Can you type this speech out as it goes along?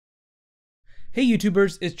Hey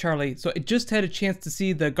YouTubers, it's Charlie. So I just had a chance to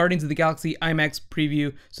see the Guardians of the Galaxy IMAX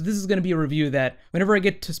preview, so this is going to be a review of that. Whenever I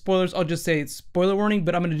get to spoilers, I'll just say spoiler warning,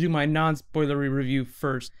 but I'm going to do my non-spoilery review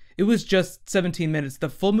first. It was just 17 minutes. The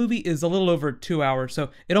full movie is a little over 2 hours, so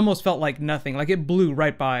it almost felt like nothing, like it blew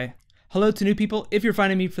right by. Hello to new people. If you're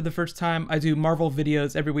finding me for the first time, I do Marvel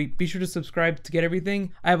videos every week. Be sure to subscribe to get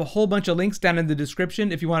everything. I have a whole bunch of links down in the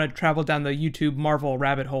description if you want to travel down the YouTube Marvel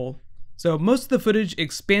rabbit hole. So most of the footage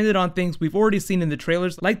expanded on things we've already seen in the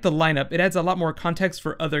trailers, like the lineup. It adds a lot more context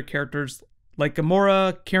for other characters, like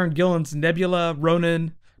Gamora, Karen Gillan's Nebula,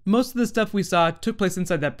 Ronan. Most of the stuff we saw took place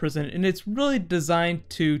inside that prison, and it's really designed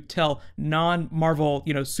to tell non-Marvel,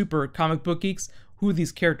 super comic book geeks who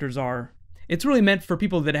these characters are. It's really meant for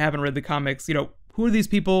people that haven't read the comics. Who are these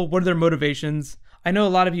people? What are their motivations? I know a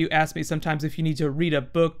lot of you ask me sometimes if you need to read a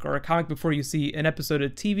book or a comic before you see an episode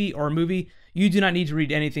of TV or a movie. You do not need to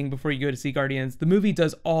read anything before you go to see Guardians. The movie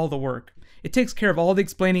does all the work. It takes care of all the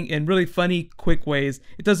explaining in really funny, quick ways.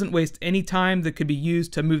 It doesn't waste any time that could be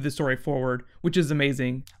used to move the story forward, which is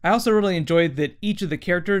amazing. I also really enjoyed that each of the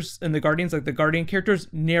characters in the Guardians, like the Guardian characters,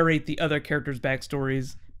 narrate the other characters'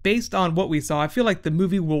 backstories. Based on what we saw, I feel like the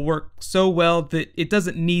movie will work so well that it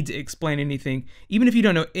doesn't need to explain anything. Even if you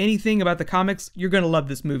don't know anything about the comics, you're going to love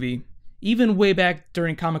this movie. Even way back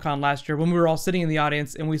during Comic-Con last year, when we were all sitting in the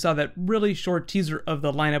audience and we saw that really short teaser of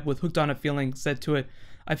the lineup with Hooked on a Feeling said to it,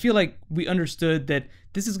 I feel like we understood that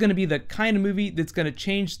this is going to be the kind of movie that's going to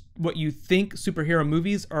change what you think superhero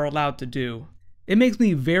movies are allowed to do. It makes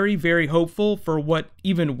me very, very hopeful for what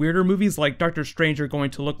even weirder movies like Doctor Strange are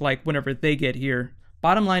going to look like whenever they get here.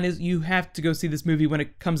 Bottom line is, you have to go see this movie when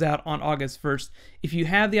it comes out on August 1st. If you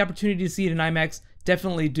have the opportunity to see it in IMAX,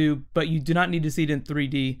 definitely do, but you do not need to see it in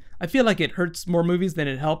 3D. I feel like it hurts more movies than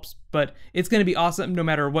it helps, but it's going to be awesome no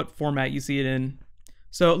matter what format you see it in.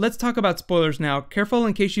 So let's talk about spoilers now. Careful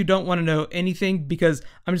in case you don't want to know anything, because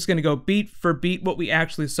I'm just going to go beat for beat what we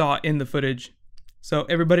actually saw in the footage. So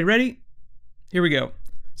everybody ready? Here we go.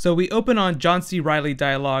 So we open on John C. Reilly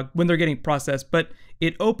dialogue when they're getting processed, but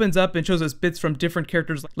it opens up and shows us bits from different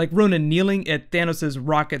characters, like Ronan kneeling at Thanos'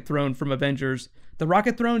 rocket throne from Avengers. The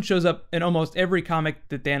rocket throne shows up in almost every comic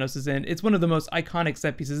that Thanos is in. It's one of the most iconic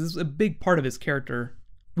set pieces. It's a big part of his character.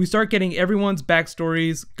 We start getting everyone's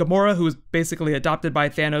backstories. Gamora, who was basically adopted by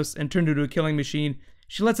Thanos and turned into a killing machine,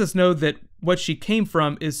 she lets us know that what she came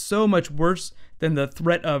from is so much worse than the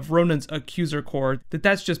threat of Ronan's accuser corps,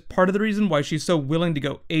 that's just part of the reason why she's so willing to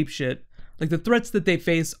go apeshit. Like, the threats that they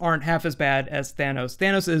face aren't half as bad as Thanos.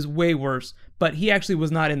 Thanos is way worse, but he actually was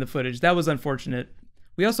not in the footage. That was unfortunate.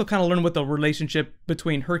 We also kind of learn what the relationship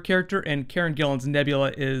between her character and Karen Gillan's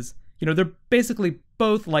Nebula is. They're basically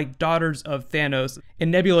both like daughters of Thanos, and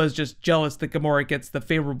Nebula is just jealous that Gamora gets the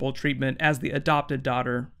favorable treatment as the adopted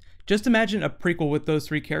daughter. Just imagine a prequel with those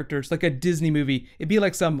three characters, like a Disney movie. It'd be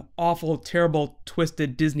like some awful, terrible,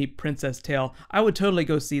 twisted Disney princess tale. I would totally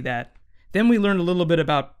go see that. Then we learn a little bit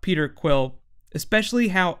about Peter Quill, especially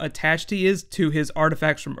how attached he is to his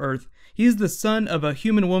artifacts from Earth. He's the son of a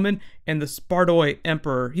human woman and the Spartoi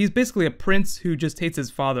Emperor. He's basically a prince who just hates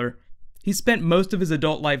his father. He spent most of his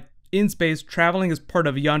adult life in space traveling as part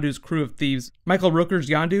of Yondu's crew of thieves. Michael Rooker's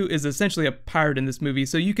Yondu is essentially a pirate in this movie,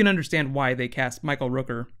 so you can understand why they cast Michael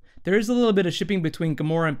Rooker. There is a little bit of shipping between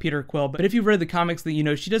Gamora and Peter Quill, but if you've read the comics,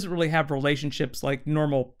 then she doesn't really have relationships like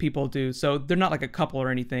normal people do, so they're not like a couple or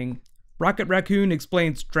anything. Rocket Raccoon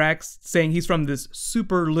explains Drax, saying he's from this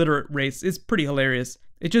super literate race. It's pretty hilarious.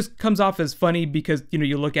 It just comes off as funny because,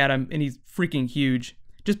 you look at him and he's freaking huge.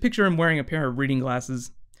 Just picture him wearing a pair of reading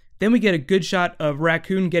glasses. Then we get a good shot of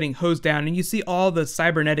Raccoon getting hosed down, and you see all the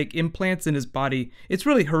cybernetic implants in his body. It's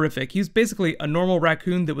really horrific. He's basically a normal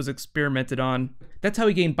raccoon that was experimented on. That's how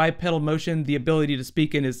he gained bipedal motion, the ability to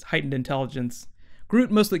speak, and his heightened intelligence.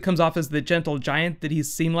 Groot mostly comes off as the gentle giant that he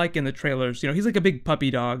seemed like in the trailers. He's like a big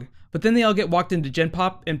puppy dog. But then they all get walked into Gen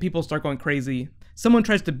Pop and people start going crazy. Someone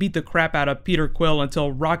tries to beat the crap out of Peter Quill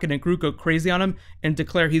until Rocket and Groot go crazy on him and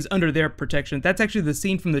declare he's under their protection. That's actually the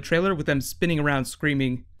scene from the trailer with them spinning around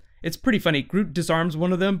screaming. It's pretty funny. Groot disarms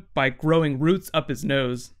one of them by growing roots up his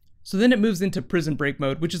nose. So then it moves into prison break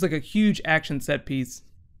mode, which is like a huge action set piece.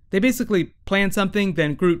 They basically plan something,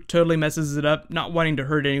 then Groot totally messes it up, not wanting to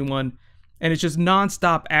hurt anyone. And it's just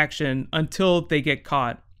non-stop action until they get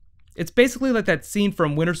caught. It's basically like that scene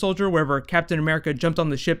from Winter Soldier wherever Captain America jumped on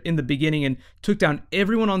the ship in the beginning and took down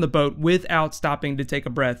everyone on the boat without stopping to take a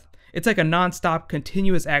breath. It's like a non-stop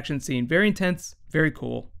continuous action scene. Very intense, very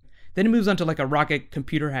cool. Then it moves on to like a rocket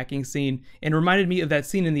computer hacking scene and reminded me of that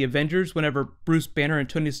scene in the Avengers whenever Bruce Banner and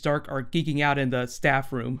Tony Stark are geeking out in the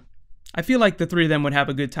staff room. I feel like the three of them would have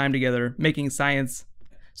a good time together, making science.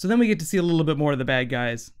 So then we get to see a little bit more of the bad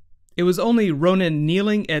guys. It was only Ronan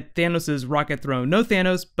kneeling at Thanos' rocket throne. No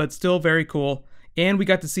Thanos, but still very cool. And we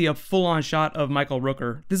got to see a full-on shot of Michael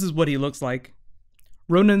Rooker. This is what he looks like.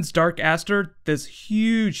 Ronan's Dark Aster, this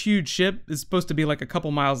huge ship, is supposed to be like a couple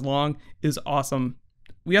miles long, is awesome.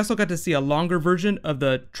 We also got to see a longer version of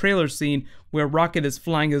the trailer scene where Rocket is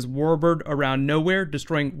flying his warbird around nowhere,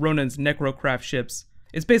 destroying Ronan's Necrocraft ships.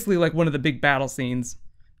 It's basically like one of the big battle scenes.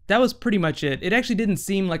 That was pretty much it. It actually didn't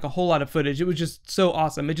seem like a whole lot of footage. It was just so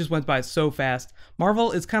awesome. It just went by so fast.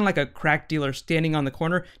 Marvel is kind of like a crack dealer standing on the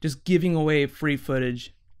corner, just giving away free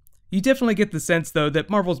footage. You definitely get the sense, though, that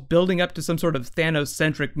Marvel's building up to some sort of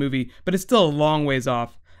Thanos-centric movie, but it's still a long ways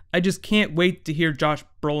off. I just can't wait to hear Josh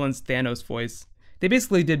Brolin's Thanos voice. They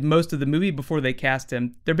basically did most of the movie before they cast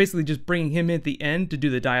him. They're basically just bringing him in at the end to do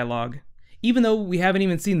the dialogue. Even though we haven't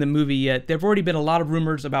even seen the movie yet, there have already been a lot of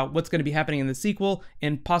rumors about what's going to be happening in the sequel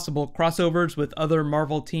and possible crossovers with other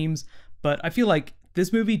Marvel teams, but I feel like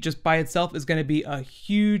this movie just by itself is going to be a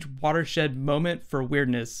huge watershed moment for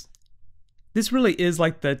weirdness. This really is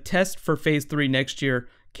like the test for Phase 3 next year.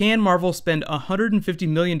 Can Marvel spend $150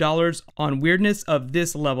 million on weirdness of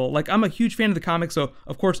this level? Like, I'm a huge fan of the comics, so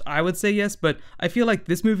of course I would say yes, but I feel like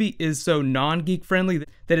this movie is so non-geek friendly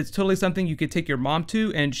that it's totally something you could take your mom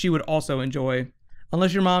to and she would also enjoy.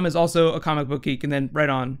 Unless your mom is also a comic book geek, and then right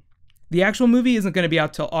on. The actual movie isn't going to be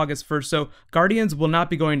out till August 1st, so Guardians will not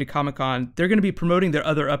be going to Comic-Con. They're going to be promoting their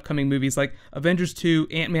other upcoming movies like Avengers 2,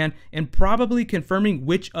 Ant-Man, and probably confirming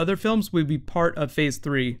which other films will be part of Phase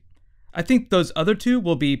 3. I think those other two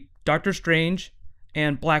will be Doctor Strange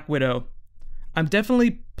and Black Widow. I'm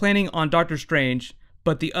definitely planning on Doctor Strange,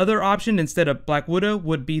 but the other option instead of Black Widow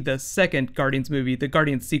would be the second Guardians movie, the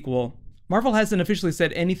Guardians sequel. Marvel hasn't officially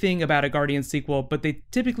said anything about a Guardians sequel, but they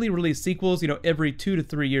typically release sequels, every 2 to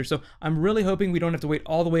 3 years, so I'm really hoping we don't have to wait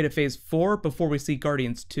all the way to Phase 4 before we see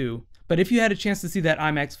Guardians 2. But if you had a chance to see that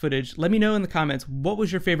IMAX footage, let me know in the comments what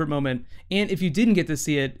was your favorite moment, and if you didn't get to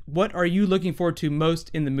see it, what are you looking forward to most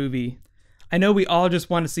in the movie? I know we all just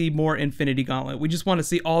want to see more Infinity Gauntlet. We just want to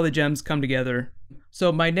see all the gems come together.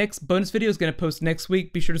 So my next bonus video is going to post next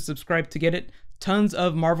week. Be sure to subscribe to get it. Tons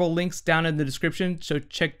of Marvel links down in the description, so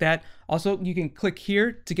check that. Also, you can click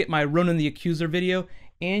here to get my Ronan the Accuser video,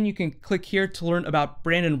 and you can click here to learn about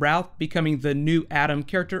Brandon Routh becoming the new Atom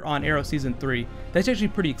character on Arrow Season 3. That's actually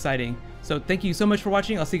pretty exciting. So thank you so much for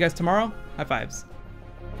watching. I'll see you guys tomorrow. High fives.